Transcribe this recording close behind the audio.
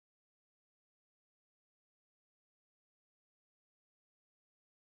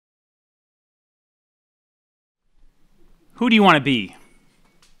Who do you want to be?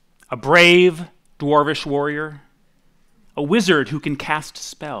 A brave, dwarvish warrior? A wizard who can cast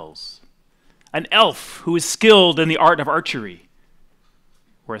spells? An elf who is skilled in the art of archery?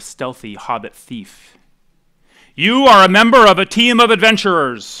 Or a stealthy hobbit thief? You are a member of a team of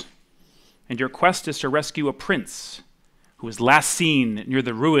adventurers, and your quest is to rescue a prince who was last seen near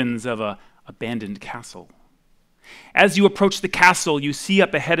the ruins of an abandoned castle. As you approach the castle, you see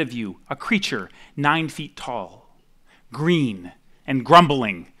up ahead of you a creature 9 feet tall, green and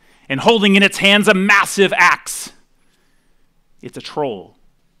grumbling, and holding in its hands a massive axe. It's a troll,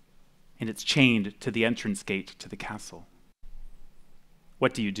 and it's chained to the entrance gate to the castle.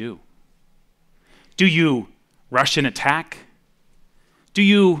 What do you do? Do you rush and attack? Do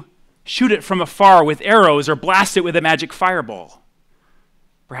you shoot it from afar with arrows or blast it with a magic fireball?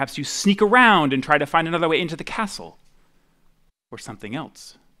 Perhaps you sneak around and try to find another way into the castle, or something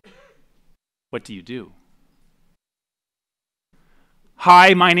else. What do you do?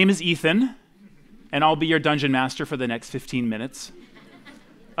 Hi, my name is Ethan, and I'll be your dungeon master for the next 15 minutes.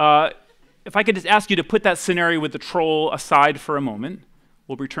 If I could just ask you to put that scenario with the troll aside for a moment,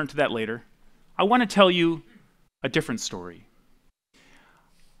 we'll return to that later. I want to tell you a different story.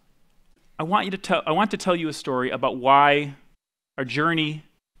 I want to tell you a story about why our journey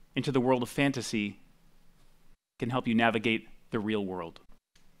into the world of fantasy can help you navigate the real world.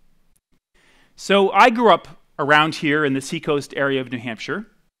 So I grew up around here in the seacoast area of New Hampshire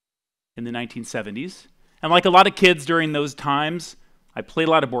in the 1970s. And like a lot of kids during those times, I played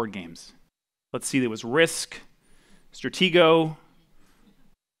a lot of board games. Let's see, there was Risk, Stratego,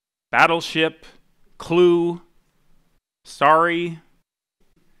 Battleship, Clue, Sorry,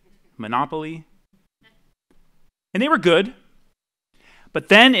 Monopoly. And they were good. But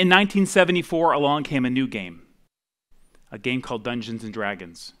then in 1974, along came a new game, a game called Dungeons and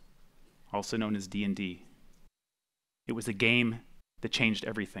Dragons, also known as D&D. It was a game that changed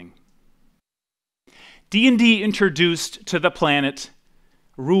everything. D&D introduced to the planet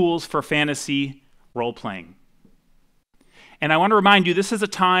rules for fantasy role-playing. And I want to remind you, this is a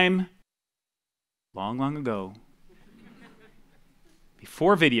time long, long ago,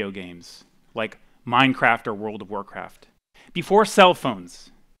 before video games like Minecraft or World of Warcraft, before cell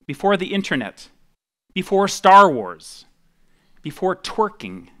phones, before the internet, before Star Wars, before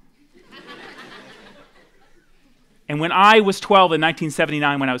twerking. And when I was 12 in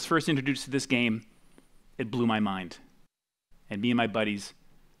 1979, when I was first introduced to this game, it blew my mind. And me and my buddies,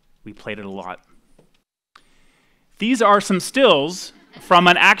 we played it a lot. These are some stills from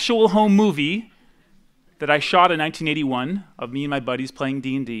an actual home movie that I shot in 1981 of me and my buddies playing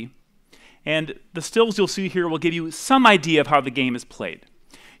D&D. And the stills you'll see here will give you some idea of how the game is played.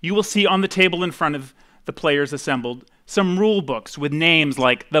 You will see on the table in front of the players assembled some rule books with names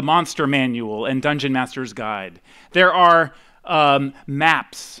like the Monster Manual and Dungeon Master's Guide. There are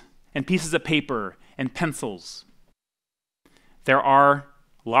maps and pieces of paper and pencils. There are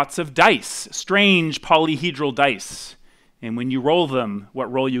lots of dice, strange polyhedral dice. And when you roll them, what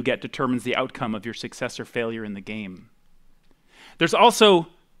roll you get determines the outcome of your success or failure in the game. There's also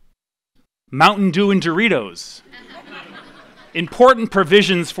Mountain Dew and Doritos. Important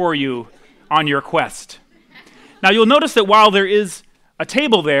provisions for you on your quest. Now you'll notice that while there is a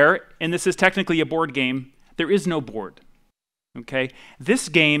table there, and this is technically a board game, there is no board. Okay? This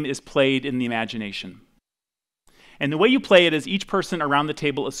game is played in the imagination. And the way you play it is each person around the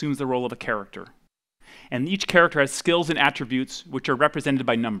table assumes the role of a character. And each character has skills and attributes which are represented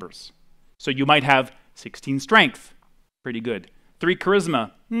by numbers. So you might have 16 strength, pretty good. 3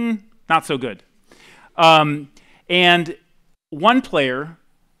 charisma, not so good. And one player,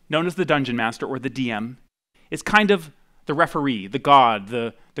 known as the Dungeon Master or the DM, is kind of the referee, the god,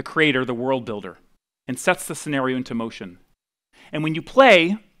 the creator, the world builder, and sets the scenario into motion. And when you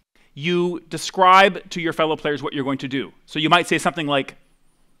play, you describe to your fellow players what you're going to do. So you might say something like,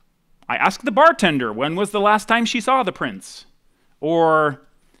 I asked the bartender when was the last time she saw the prince. Or,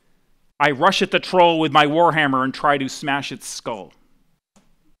 I rush at the troll with my warhammer and try to smash its skull.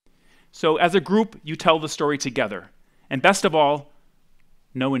 So as a group, you tell the story together. And best of all,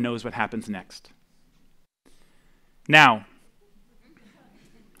 no one knows what happens next. Now,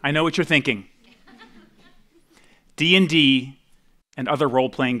 I know what you're thinking. D&D and other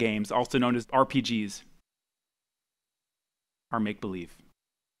role-playing games, also known as RPGs, are make-believe.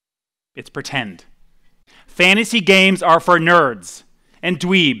 It's pretend. Fantasy games are for nerds, and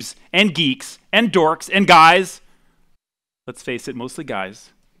dweebs, and geeks, and dorks, and guys, let's face it, mostly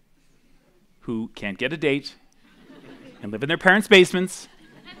guys, who can't get a date, and live in their parents' basements,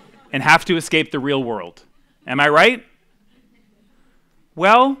 and have to escape the real world. Am I right?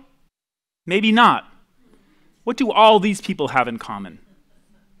 Well, maybe not. What do all these people have in common?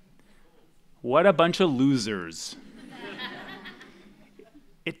 What a bunch of losers.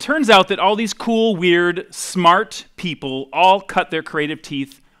 It turns out that all these cool, weird, smart people all cut their creative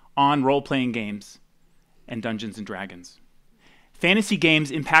teeth on role-playing games and Dungeons and Dragons. Fantasy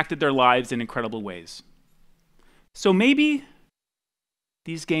games impacted their lives in incredible ways. So maybe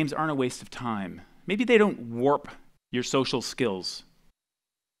these games aren't a waste of time. Maybe they don't warp your social skills.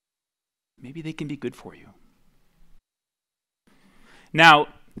 Maybe they can be good for you. Now,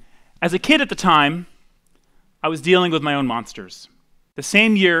 as a kid at the time, I was dealing with my own monsters. The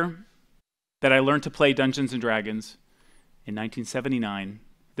same year that I learned to play Dungeons and Dragons, in 1979,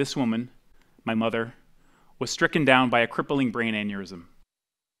 this woman, my mother, was stricken down by a crippling brain aneurysm,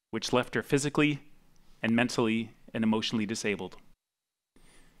 which left her physically and mentally and emotionally disabled.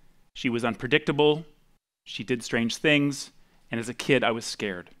 She was unpredictable, she did strange things, and as a kid, I was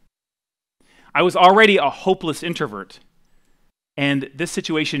scared. I was already a hopeless introvert, and this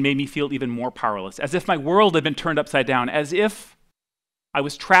situation made me feel even more powerless, as if my world had been turned upside down, as if I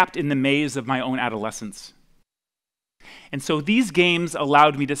was trapped in the maze of my own adolescence. And so these games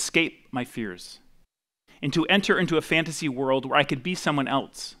allowed me to escape my fears and to enter into a fantasy world where I could be someone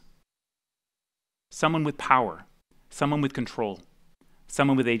else, someone with power, someone with control,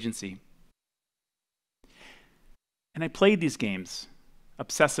 someone with agency. And I played these games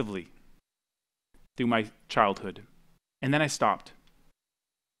obsessively through my childhood, and then I stopped.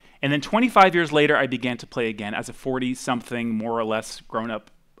 And then 25 years later, I began to play again as a 40-something, more or less grown-up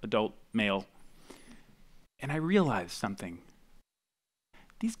adult male. And I realized something.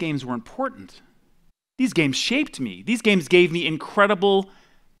 These games were important. These games shaped me. These games gave me incredible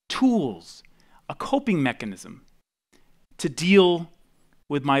tools, a coping mechanism to deal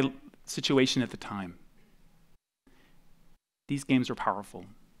with my situation at the time. These games were powerful.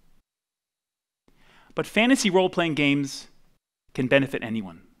 But fantasy role-playing games can benefit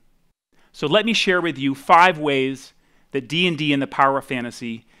anyone. So let me share with you 5 ways that D&D and the power of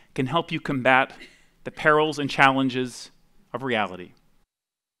fantasy can help you combat the perils and challenges of reality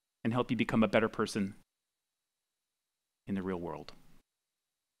and help you become a better person in the real world.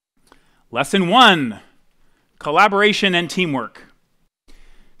 Lesson 1, collaboration and teamwork.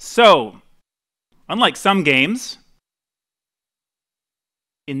 So, unlike some games,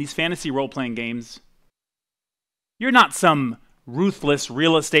 in these fantasy role-playing games, you're not some ruthless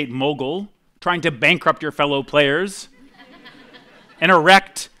real estate mogul trying to bankrupt your fellow players and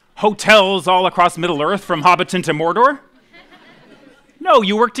erect hotels all across Middle-earth from Hobbiton to Mordor. No,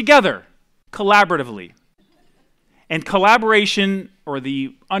 you work together, collaboratively. And collaboration, or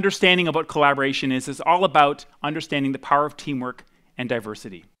the understanding of what collaboration is all about understanding the power of teamwork and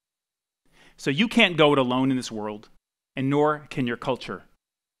diversity. So you can't go it alone in this world, and nor can your culture.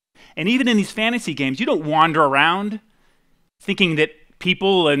 And even in these fantasy games, you don't wander around thinking that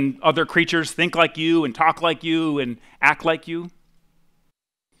people and other creatures think like you and talk like you and act like you.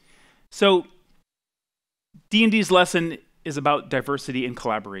 So D&D's lesson is about diversity and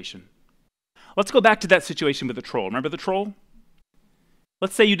collaboration. Let's go back to that situation with the troll. Remember the troll?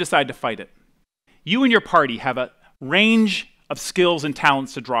 Let's say you decide to fight it. You and your party have a range of skills and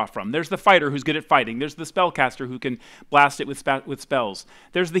talents to draw from. There's the fighter who's good at fighting. There's the spellcaster who can blast it with spells.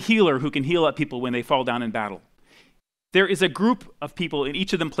 There's the healer who can heal up people when they fall down in battle. There is a group of people, and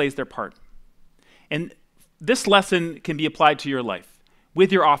each of them plays their part. And this lesson can be applied to your life,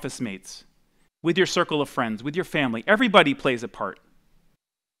 with your office mates, with your circle of friends, with your family. Everybody plays a part.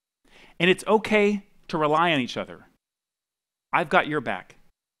 And it's okay to rely on each other. I've got your back.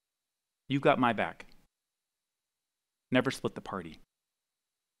 You've got my back. Never split the party.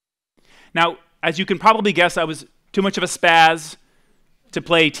 Now, as you can probably guess, I was too much of a spaz to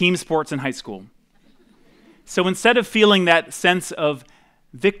play team sports in high school. So instead of feeling that sense of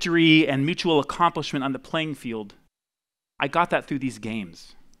victory and mutual accomplishment on the playing field, I got that through these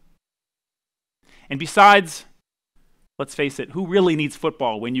games. And besides, let's face it, who really needs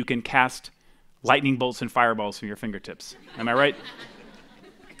football when you can cast lightning bolts and fireballs from your fingertips? Am I right?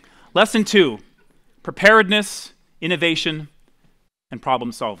 Lesson 2, preparedness, innovation, and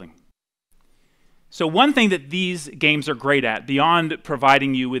problem solving. So one thing that these games are great at, beyond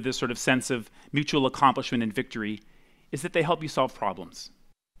providing you with this sort of sense of mutual accomplishment and victory, is that they help you solve problems.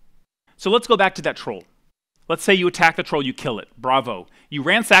 So let's go back to that troll. Let's say you attack the troll, you kill it. Bravo. You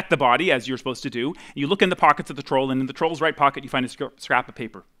ransack the body, as you're supposed to do. You look in the pockets of the troll, and in the troll's right pocket, you find a scrap of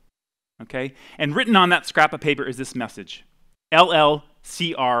paper. Okay? And written on that scrap of paper is this message.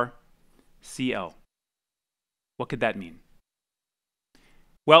 LLCRCL. What could that mean?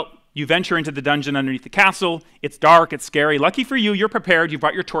 Well, you venture into the dungeon underneath the castle. It's dark, it's scary. Lucky for you, you're prepared. You've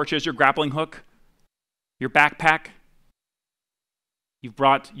brought your torches, your grappling hook. your backpack. You've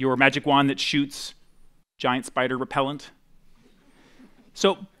brought your magic wand that shoots giant spider repellent.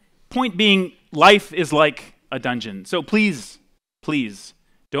 So, point being, life is like a dungeon. So please, please,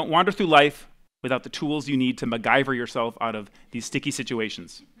 don't wander through life without the tools you need to MacGyver yourself out of these sticky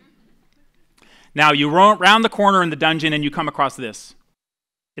situations. Now, you round the corner in the dungeon and you come across this.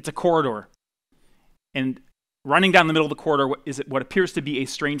 It's a corridor. And running down the middle of the corridor is what appears to be a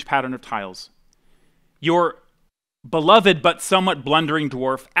strange pattern of tiles. Your beloved but somewhat blundering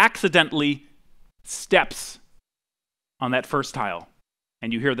dwarf accidentally steps on that first tile.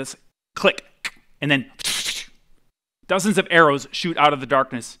 And you hear this click, and then dozens of arrows shoot out of the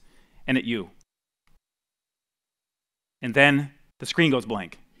darkness and at you. And then the screen goes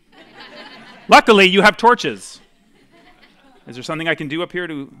blank. Luckily, you have torches. Is there something I can do up here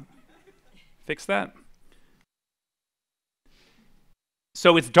to fix that?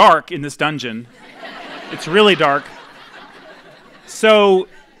 So it's dark in this dungeon. It's really dark. So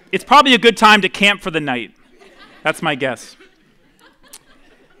it's probably a good time to camp for the night. That's my guess.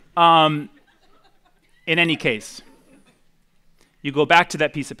 In any case, you go back to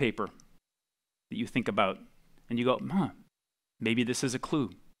that piece of paper that you think about, and you go, maybe this is a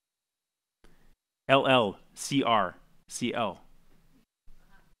clue. LLCRCL.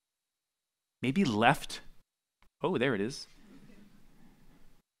 Maybe left. Oh, there it is.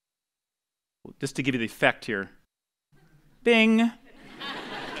 Just to give you the effect here. Bing.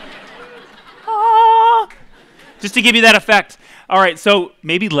 Ah. Just to give you that effect. All right, so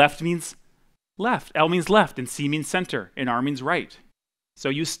maybe left means left. L means left, and C means center, and R means right. So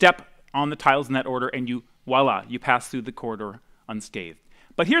you step on the tiles in that order, and voila, you pass through the corridor unscathed.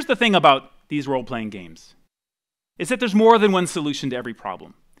 But here's the thing about these role-playing games, is that there's more than one solution to every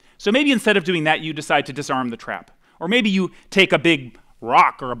problem. So maybe instead of doing that, you decide to disarm the trap. Or maybe you take a big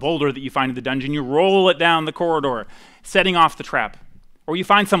rock or a boulder that you find in the dungeon, you roll it down the corridor, setting off the trap. Or you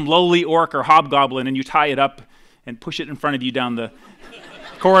find some lowly orc or hobgoblin and you tie it up and push it in front of you down the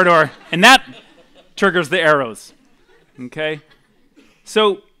corridor, and that triggers the arrows. Okay?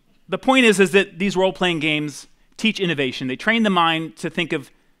 So the point is that these role-playing games teach innovation. They train the mind to think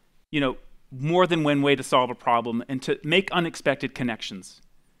of, more than one way to solve a problem and to make unexpected connections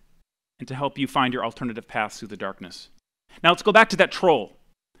and to help you find your alternative paths through the darkness. Now let's go back to that troll.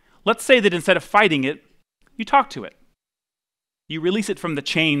 Let's say that instead of fighting it, you talk to it. You release it from the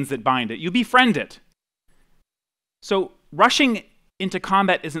chains that bind it. You befriend it. So rushing into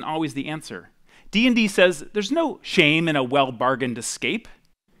combat isn't always the answer. D&D says there's no shame in a well-bargained escape.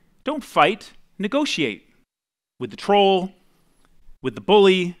 Don't fight, negotiate. With the troll, with the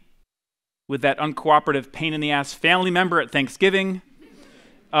bully, with that uncooperative pain-in-the-ass family member at Thanksgiving.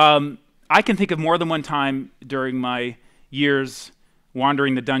 I can think of more than one time during my years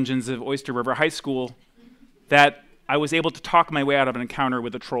wandering the dungeons of Oyster River High School that I was able to talk my way out of an encounter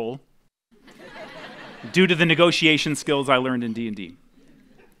with a troll due to the negotiation skills I learned in D&D.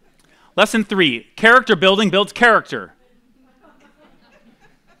 Lesson 3, character building builds character.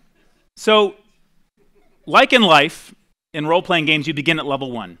 So, like in life, in role-playing games, you begin at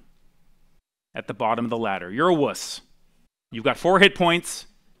level 1, at the bottom of the ladder. You're a wuss. You've got 4 hit points,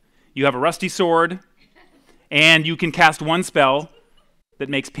 you have a rusty sword, and you can cast one spell that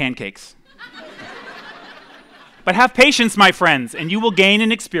makes pancakes. But have patience, my friends, and you will gain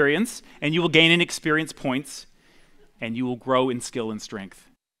in experience, and you will gain in experience points, and you will grow in skill and strength.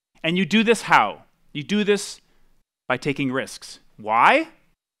 And you do this how? You do this by taking risks. Why?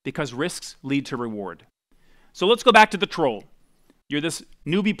 Because risks lead to reward. So let's go back to the troll. You're this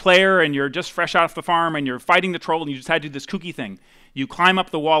newbie player, and you're just fresh off the farm, and you're fighting the troll, and you decide to do this kooky thing. You climb up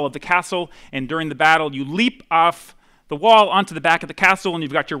the wall of the castle, and during the battle, you leap off the wall onto the back of the castle, and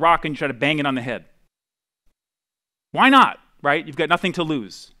you've got your rock, and you try to bang it on the head. Why not, right? You've got nothing to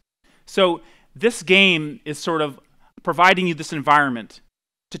lose. So this game is sort of providing you this environment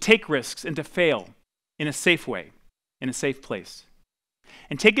to take risks and to fail in a safe way, in a safe place.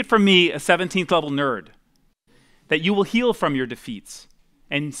 And take it from me, a 17th level nerd, that you will heal from your defeats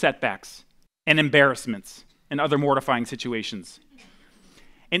and setbacks and embarrassments and other mortifying situations.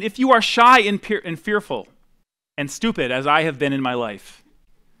 And if you are shy and fearful and stupid, as I have been in my life,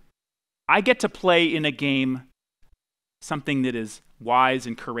 I get to play in a game something that is wise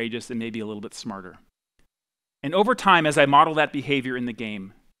and courageous and maybe a little bit smarter. And over time, as I model that behavior in the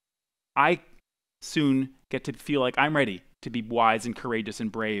game, I soon get to feel like I'm ready to be wise and courageous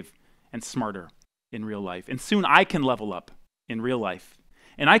and brave and smarter in real life. And soon I can level up in real life.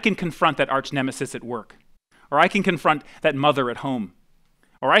 And I can confront that arch nemesis at work. Or I can confront that mother at home.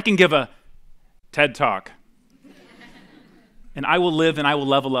 Or I can give a TED talk. And I will live and I will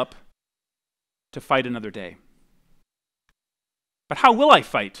level up to fight another day. But how will I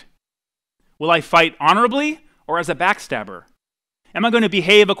fight? Will I fight honorably or as a backstabber? Am I going to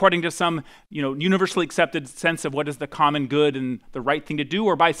behave according to some, universally accepted sense of what is the common good and the right thing to do,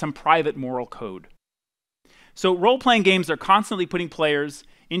 or by some private moral code? So role-playing games are constantly putting players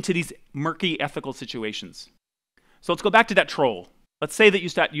into these murky ethical situations. So let's go back to that troll. Let's say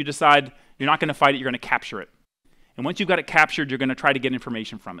that you decide you're not going to fight it, you're going to capture it. And once you've got it captured, you're going to try to get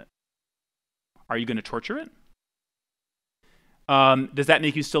information from it. Are you going to torture it? Does that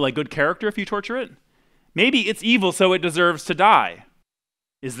make you still a good character if you torture it? Maybe it's evil, so it deserves to die.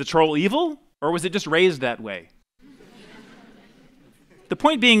 Is the troll evil, or was it just raised that way? The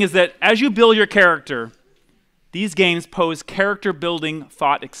point being is that as you build your character, these games pose character-building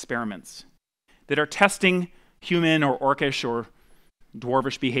thought experiments that are testing human or orcish or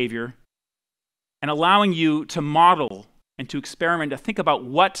dwarvish behavior and allowing you to model and to experiment, to think about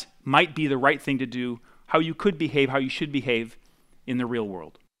what might be the right thing to do, how you could behave, how you should behave in the real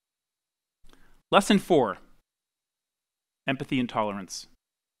world. Lesson 4, empathy and tolerance.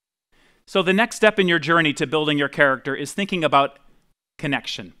 So the next step in your journey to building your character is thinking about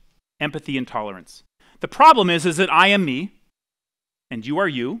connection, empathy and tolerance. The problem is that I am me, and you are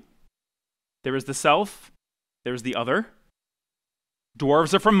you. There is the self, there's the other.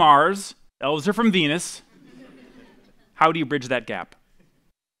 Dwarves are from Mars, elves are from Venus. How do you bridge that gap?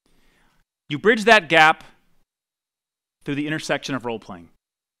 You bridge that gap through the intersection of role-playing.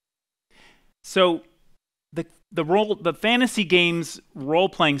 So the fantasy game's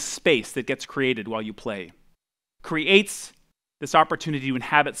role-playing space that gets created while you play creates this opportunity to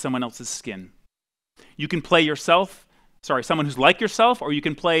inhabit someone else's skin. You can play someone who's like yourself, or you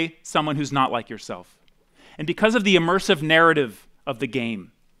can play someone who's not like yourself. And because of the immersive narrative of the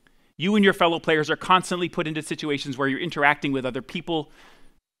game, you and your fellow players are constantly put into situations where you're interacting with other people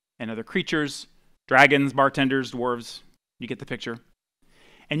and other creatures, dragons, bartenders, dwarves, you get the picture.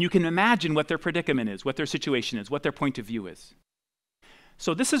 And you can imagine what their predicament is, what their situation is, what their point of view is.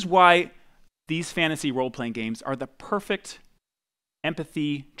 So this is why these fantasy role-playing games are the perfect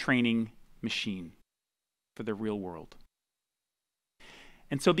empathy training machine for the real world.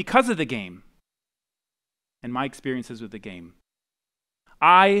 And so because of the game, and my experiences with the game,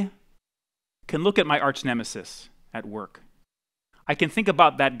 I can look at my arch nemesis at work. I can think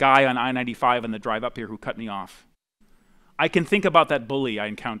about that guy on I-95 on the drive up here who cut me off. I can think about that bully I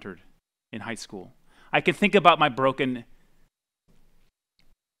encountered in high school. I can think about my broken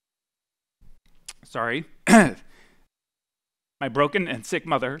and sick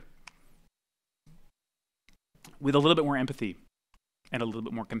mother with a little bit more empathy and a little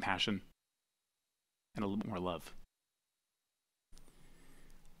bit more compassion and a little bit more love.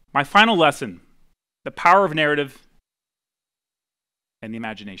 My final lesson, the power of narrative and the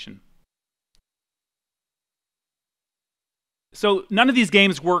imagination. So none of these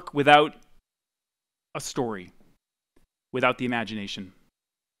games work without a story, without the imagination.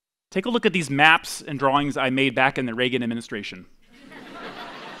 Take a look at these maps and drawings I made back in the Reagan administration.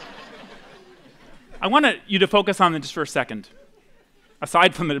 I want you to focus on them just for a second,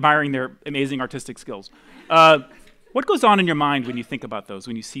 aside from admiring their amazing artistic skills. What goes on in your mind when you think about those,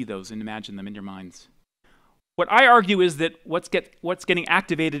 when you see those and imagine them in your minds? What I argue is that what's getting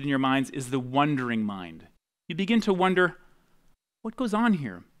activated in your minds is the wondering mind. You begin to wonder, what goes on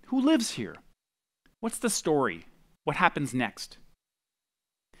here? Who lives here? What's the story? What happens next?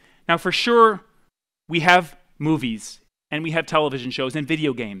 Now, for sure, we have movies and we have television shows and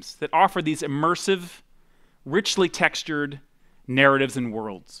video games that offer these immersive, richly textured narratives and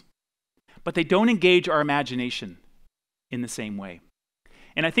worlds. But they don't engage our imagination in the same way.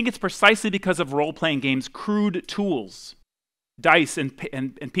 And I think it's precisely because of role-playing games' crude tools, dice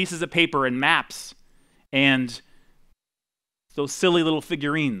and pieces of paper and maps and those silly little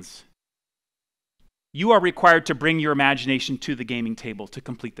figurines. You are required to bring your imagination to the gaming table to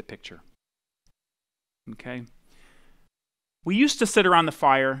complete the picture. Okay? We used to sit around the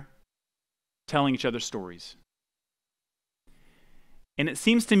fire telling each other stories. And it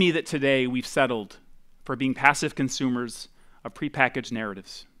seems to me that today we've settled for being passive consumers of prepackaged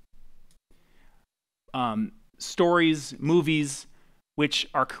narratives. Stories, movies, which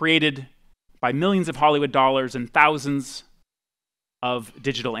are created by millions of Hollywood dollars and thousands of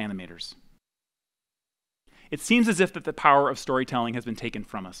digital animators. It seems as if that the power of storytelling has been taken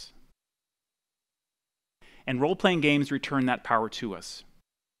from us. And role-playing games return that power to us.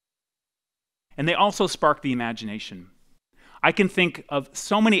 And they also spark the imagination. I can think of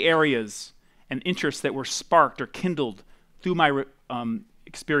so many areas and interests that were sparked or kindled through my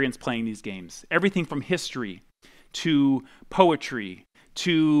experience playing these games. Everything from history to poetry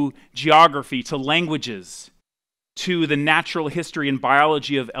to geography, to languages, to the natural history and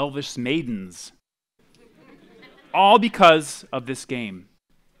biology of elvish maidens. All because of this game.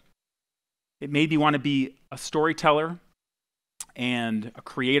 It made me want to be a storyteller and a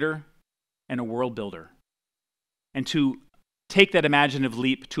creator and a world builder, and to take that imaginative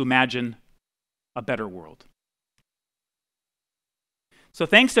leap to imagine a better world. So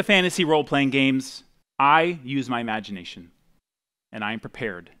thanks to fantasy role-playing games, I use my imagination, and I am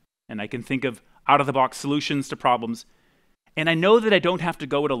prepared, and I can think of out-of-the-box solutions to problems, and I know that I don't have to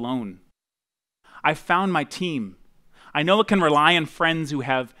go it alone. I've found my team. I know I can rely on friends who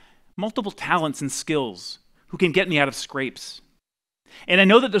have multiple talents and skills, who can get me out of scrapes. And I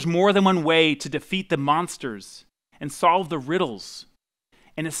know that there's more than one way to defeat the monsters and solve the riddles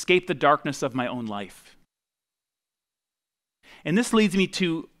and escape the darkness of my own life. And this leads me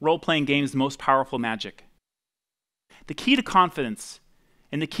to role-playing games' most powerful magic. The key to confidence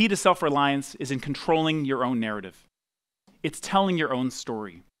and the key to self-reliance is in controlling your own narrative. It's telling your own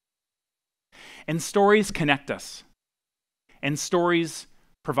story. And stories connect us. And stories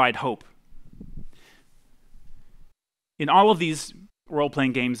provide hope. In all of these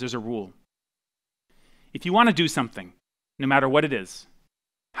role-playing games, there's a rule. If you want to do something, no matter what it is,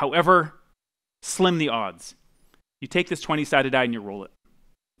 however slim the odds, you take this 20-sided die and you roll it.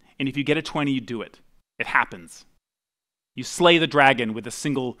 And if you get a 20, you do it. It happens. You slay the dragon with a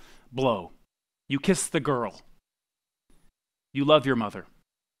single blow. You kiss the girl. You love your mother.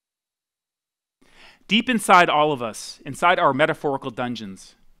 Deep inside all of us, inside our metaphorical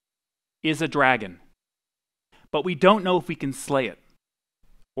dungeons, is a dragon. But we don't know if we can slay it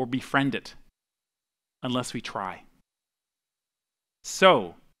or befriend it unless we try.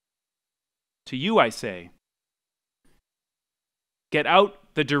 So, to you I say, get out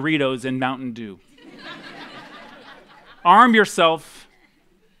the Doritos and Mountain Dew. Arm yourself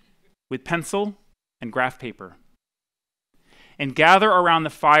with pencil and graph paper and gather around the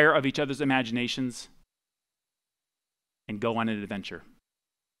fire of each other's imaginations and go on an adventure.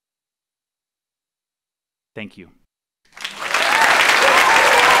 Thank you.